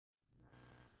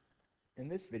In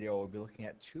this video, we'll be looking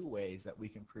at two ways that we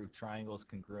can prove triangles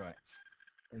congruent.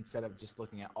 Instead of just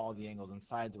looking at all the angles and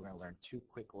sides, we're going to learn two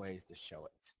quick ways to show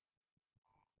it.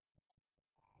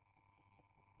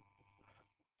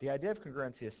 The idea of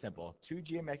congruency is simple. Two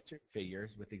geometric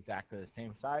figures with exactly the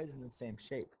same size and the same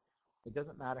shape. It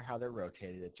doesn't matter how they're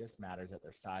rotated, it just matters that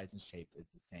their size and shape is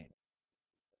the same.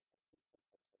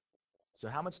 So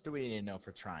how much do we need to know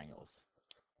for triangles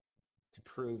to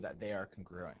prove that they are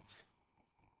congruent?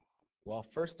 Well,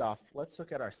 first off, let's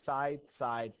look at our side,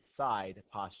 side, side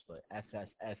postulate.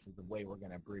 SSS is the way we're going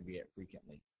to abbreviate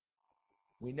frequently.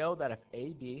 We know that if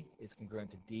AB is congruent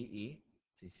to DE,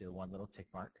 so you see the one little tick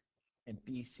mark, and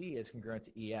BC is congruent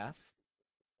to EF,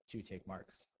 2 tick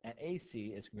marks, and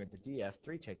AC is congruent to DF,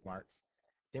 3 tick marks,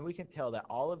 then we can tell that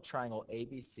all of triangle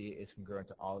ABC is congruent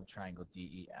to all of triangle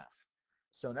DEF.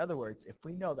 So in other words, if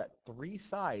we know that 3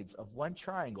 sides of one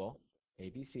triangle,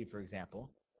 ABC for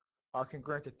example, are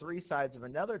congruent to 3 sides of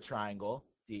another triangle,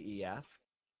 DEF,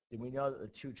 then we know that the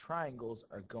two triangles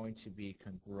are going to be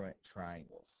congruent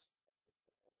triangles.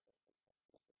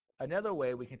 Another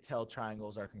way we can tell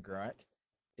triangles are congruent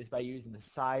is by using the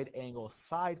side angle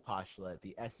side postulate,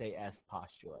 the SAS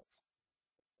postulate.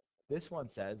 This one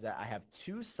says that I have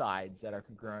 2 sides that are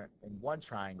congruent in one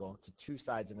triangle to 2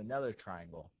 sides of another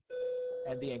triangle.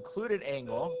 And the included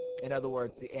angle, in other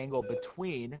words, the angle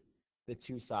between the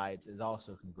 2 sides is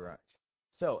also congruent.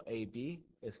 So AB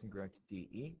is congruent to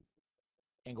DE,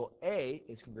 angle A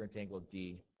is congruent to angle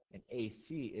D, and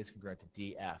AC is congruent to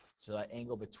DF. So that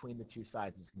angle between the 2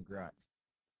 sides is congruent.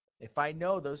 If I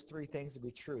know those 3 things to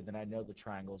be true, then I know the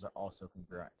triangles are also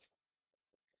congruent.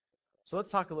 So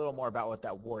let's talk a little more about what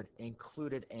that word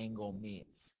included angle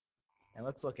means. And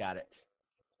let's look at it.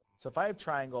 So if I have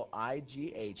triangle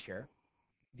IGH here,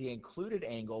 the included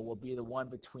angle will be the one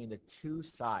between the 2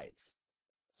 sides.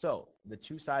 So the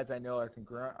 2 sides I know are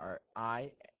congruent are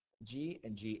IG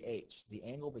and GH. The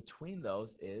angle between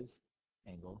those is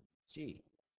angle G.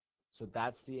 So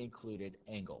that's the included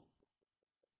angle.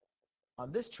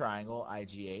 On this triangle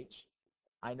IGH,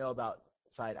 I know about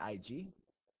side IG,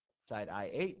 side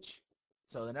IH.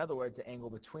 So in other words, the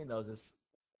angle between those is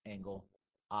angle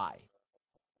I.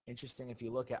 Interesting, if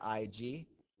you look at IG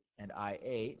and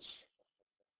IH,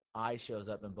 I shows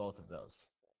up in both of those.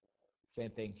 Same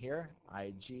thing here,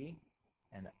 IG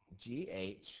and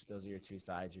GH, those are your 2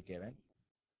 sides you're given.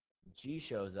 G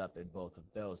shows up in both of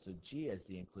those, so G is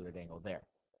the included angle there.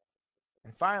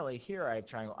 And finally, here I have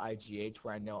triangle IGH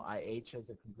where I know IH has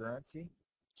a congruency,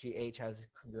 GH has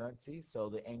a congruency, so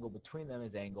the angle between them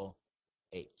is angle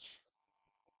H.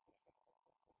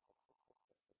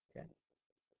 Okay?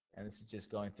 And this is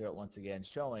just going through it once again,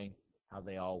 showing how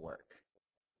they all work.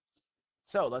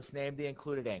 So let's name the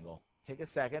included angle. Take a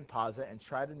second, pause it, and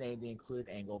try to name the included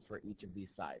angle for each of these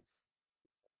sides.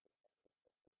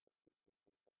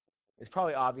 It's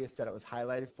probably obvious that it was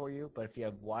highlighted for you, but if you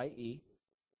have YE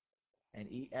and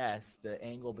ES, the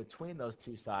angle between those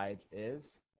 2 sides is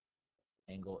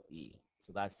angle E.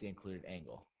 So that's the included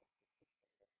angle.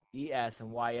 ES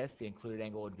and YS, the included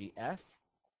angle would be S,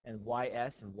 and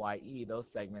YS and YE, those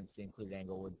segments, the included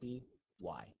angle would be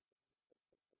Y.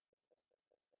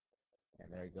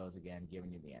 And there it goes again,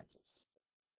 giving you the answers.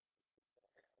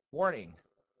 Warning,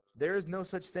 there is no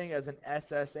such thing as an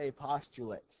SSA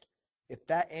postulate. If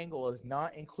that angle is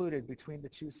not included between the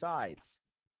 2 sides,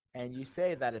 and you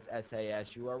say that it's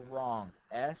SAS, you are wrong.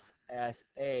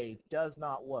 SSA does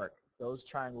not work. Those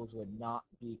triangles would not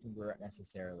be congruent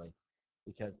necessarily,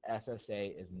 because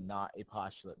SSA is not a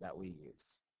postulate that we use.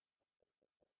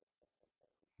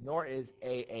 Nor is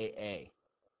AAA.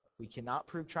 We cannot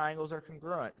prove triangles are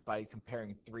congruent by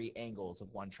comparing 3 angles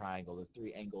of one triangle to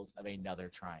 3 angles of another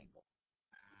triangle.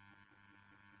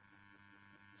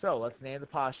 So let's name the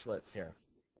postulates here.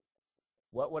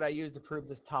 What would I use to prove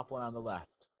this top one on the left?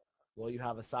 Well, you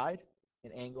have a side,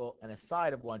 an angle, and a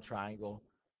side of one triangle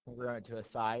congruent to a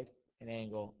side, an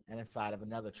angle, and a side of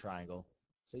another triangle.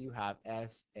 So you have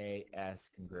SAS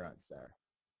congruence there.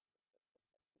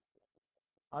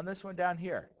 On this one down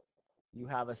here, you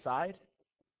have a side,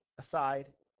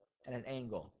 and an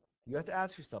angle. You have to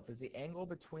ask yourself, is the angle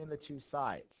between the 2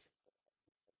 sides?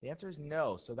 The answer is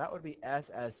no, so that would be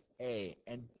SSA,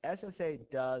 and SSA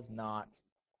does not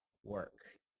work.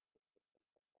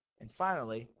 And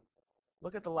finally,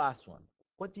 look at the last one.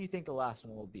 What do you think the last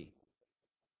one will be?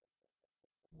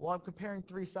 Well, I'm comparing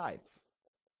 3 sides,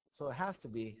 so it has to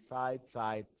be side,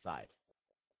 side, side.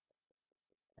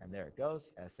 And there it goes,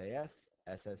 SAS,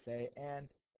 SSA, and,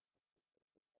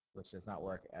 which does not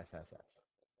work, SSS.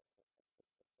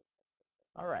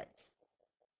 All right,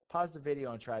 pause the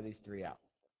video and try these 3 out.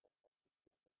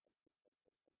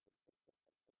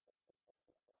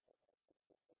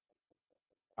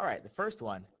 All right, the first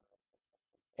one,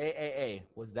 AAA,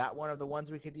 was that one of the ones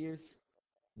we could use?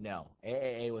 No,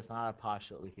 AAA was not a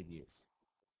postulate we could use.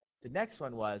 The next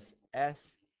one was SAS,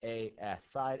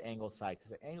 side, angle, side,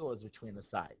 because the angle is between the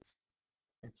sides.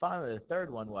 And finally, the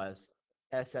third one was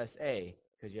SSA,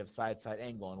 because you have side, side,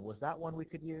 angle. And was that one we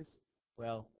could use?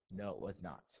 Well, no, it was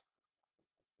not.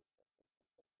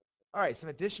 All right, some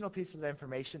additional pieces of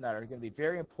information that are going to be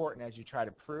very important as you try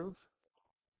to prove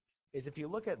is if you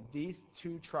look at these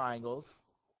two triangles,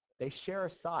 they share a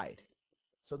side.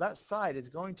 So that side is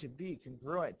going to be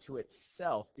congruent to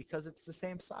itself because it's the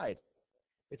same side.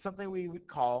 It's something we would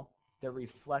call the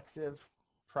reflexive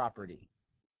property.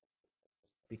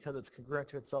 Because it's congruent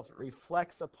to itself, it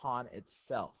reflects upon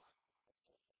itself.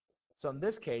 So in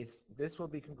this case, this will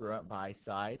be congruent by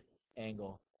side,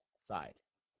 angle, side.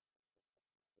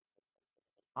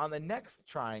 On the next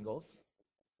triangles,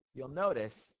 you'll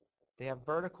notice they have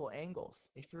vertical angles.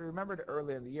 If you remembered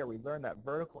earlier in the year, we learned that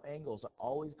vertical angles are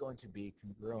always going to be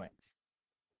congruent.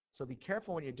 So be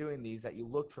careful when you're doing these that you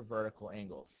look for vertical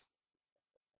angles.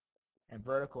 And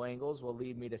vertical angles will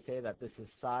lead me to say that this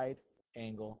is side,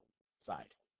 angle, side.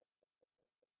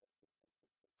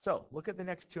 So look at the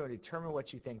next two and determine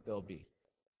what you think they'll be.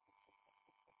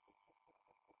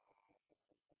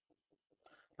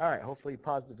 All right, hopefully you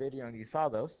paused the video and you saw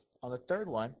those. On the third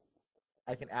one,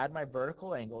 I can add my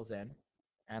vertical angles in,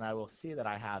 and I will see that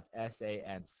I have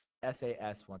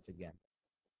SAS once again.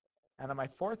 And on my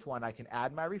fourth one, I can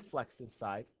add my reflexive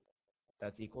side,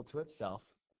 that's equal to itself,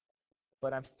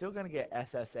 but I'm still going to get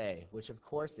SSA, which of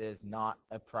course is not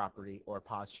a property or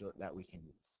postulate that we can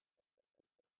use.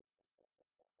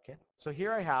 Okay, so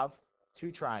here I have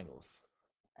two triangles,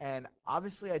 and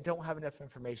obviously I don't have enough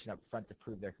information up front to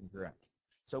prove they're congruent.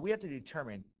 So we have to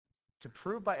determine, to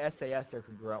prove by SAS they're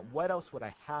congruent, what else would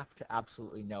I have to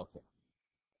absolutely know here?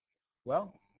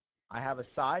 Well, I have a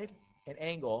side, an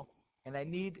angle, and I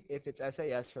need, if it's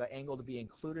SAS, for that angle to be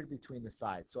included between the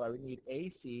sides. So I would need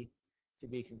AC to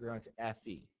be congruent to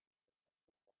FE.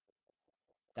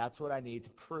 That's what I need to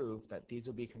prove that these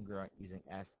will be congruent using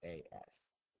SAS.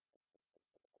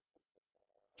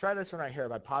 Try this one right here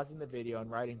by pausing the video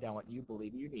and writing down what you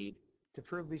believe you need to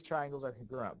prove these triangles are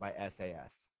congruent by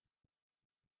SAS.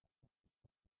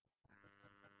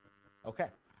 Okay.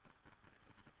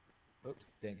 Oops,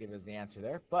 didn't give us the answer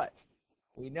there, but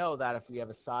we know that if we have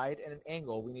a side and an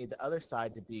angle, we need the other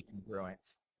side to be congruent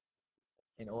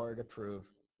in order to prove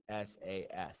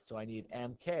SAS. So I need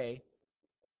MK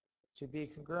to be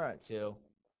congruent to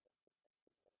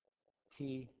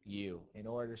TU in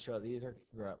order to show these are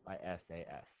congruent by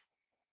SAS.